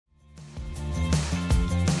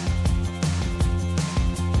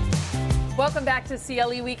Welcome back to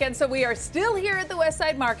CLE Weekend. So we are still here at the West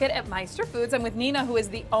Side Market at Meister Foods. I'm with Nina, who is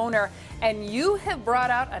the owner, and you have brought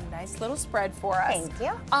out a nice little spread for us. Thank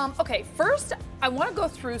you. Okay, first I want to go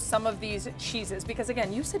through some of these cheeses because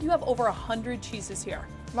again, you said you have over 100 cheeses here.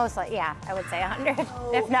 Mostly, yeah, I would say 100,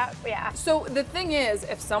 if not, yeah. So the thing is,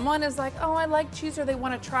 if someone is like, oh, I like cheese or they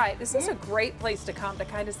want to try it, this is a great place to come to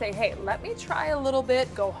kind of say, hey, let me try a little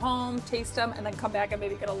bit, go home, taste them, and then come back and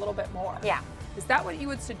maybe get a little bit more. Yeah. Is that what you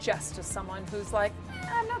would suggest to someone who's like,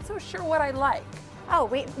 I'm not so sure what I like? Oh,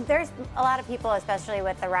 there's a lot of people, especially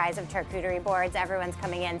with the rise of charcuterie boards, everyone's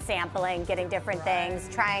coming in, sampling, getting different things,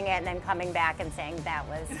 trying it, and then coming back and saying, that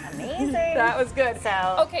was amazing. That was good.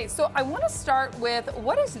 So, okay, so I want to start with,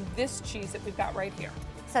 what is this cheese that we've got right here?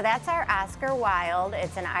 So that's our Oscar Wilde.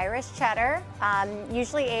 It's an Irish cheddar,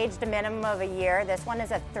 usually aged a minimum of a year. This one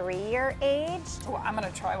is a 3-year aged. Oh, I'm going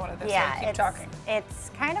to try one of this. Yeah, so keep talking. It's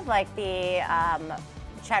kind of like the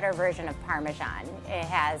cheddar version of Parmesan. It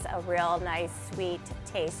has a real nice sweet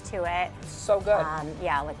taste to it. So good.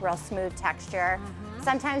 Yeah, like real smooth texture.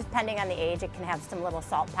 Sometimes, depending on the age, it can have some little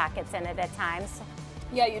salt packets in it at times.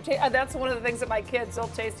 Yeah, that's one of the things that my kids will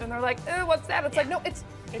taste, and they're like, "Ew, what's that?" It's like, no,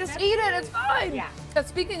 just eat it. It's fine. Yeah. Now,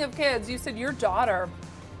 speaking of kids, you said your daughter,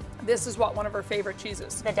 this is what one of her favorite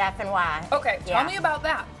cheeses. The Dauphinoise. Okay, tell me about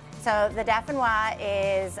that. So the Dauphinoise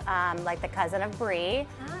is like the cousin of Brie.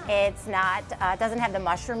 It's not, doesn't have the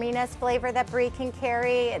mushroominess flavor that Brie can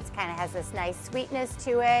carry. It kind of has this nice sweetness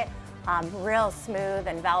to it. Real smooth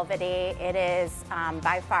and velvety. It is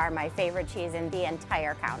by far my favorite cheese in the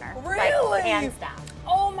entire counter. Really? Like, hands down.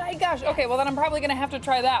 Oh my gosh. Okay, well then I'm probably gonna have to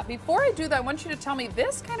try that. Before I do that, I want you to tell me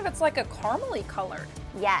this it's like a caramely colored.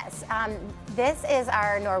 Yes, this is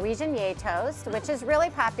our Norwegian Toast, which is really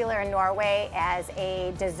popular in Norway as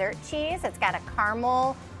a dessert cheese. It's got a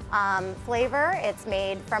caramel flavor. It's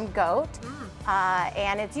made from goat.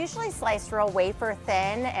 And it's usually sliced real wafer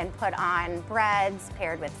thin and put on breads,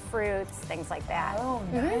 paired with fruits, things like that. Oh,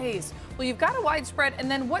 nice. Well, you've got a widespread,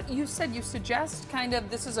 and then what you said you suggest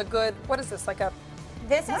this is a good, what is this, like a,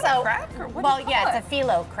 this is a crack? Or what well, do you call yeah, it? it's a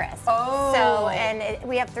phyllo crisp. Oh. So, and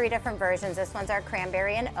we have 3 different versions. This one's our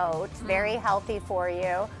cranberry and oat, very healthy for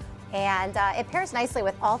you. And it pairs nicely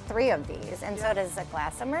with all 3 of these, and so does a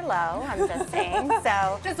glass of Merlot, I'm just saying.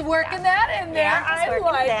 So just working that in there. Yeah, I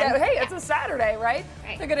like that. Hey, it's a Saturday, right?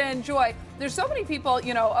 They're gonna enjoy. There's so many people,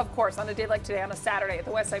 of course, on a day like today, on a Saturday at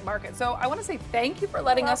the West Side Market. So I want to say thank you for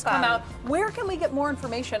letting us come out. Where can we get more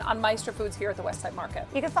information on Meister Foods here at the West Side Market?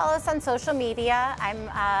 You can follow us on social media. I'm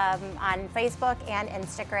on Facebook and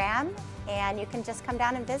Instagram. And you can just come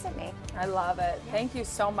down and visit me. I love it. Yeah. Thank you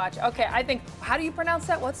so much. Okay, I think, how do you pronounce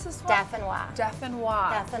that? What's this one? Dauphinoise.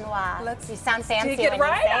 Dauphinoise. Dauphinoise. You sound fancy dig it, when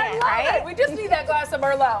right? you say it, right? We just need that glass of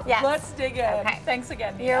Merlot. Yes. Let's dig in. Okay. Thanks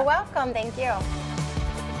again, Nina. You're welcome. Thank you.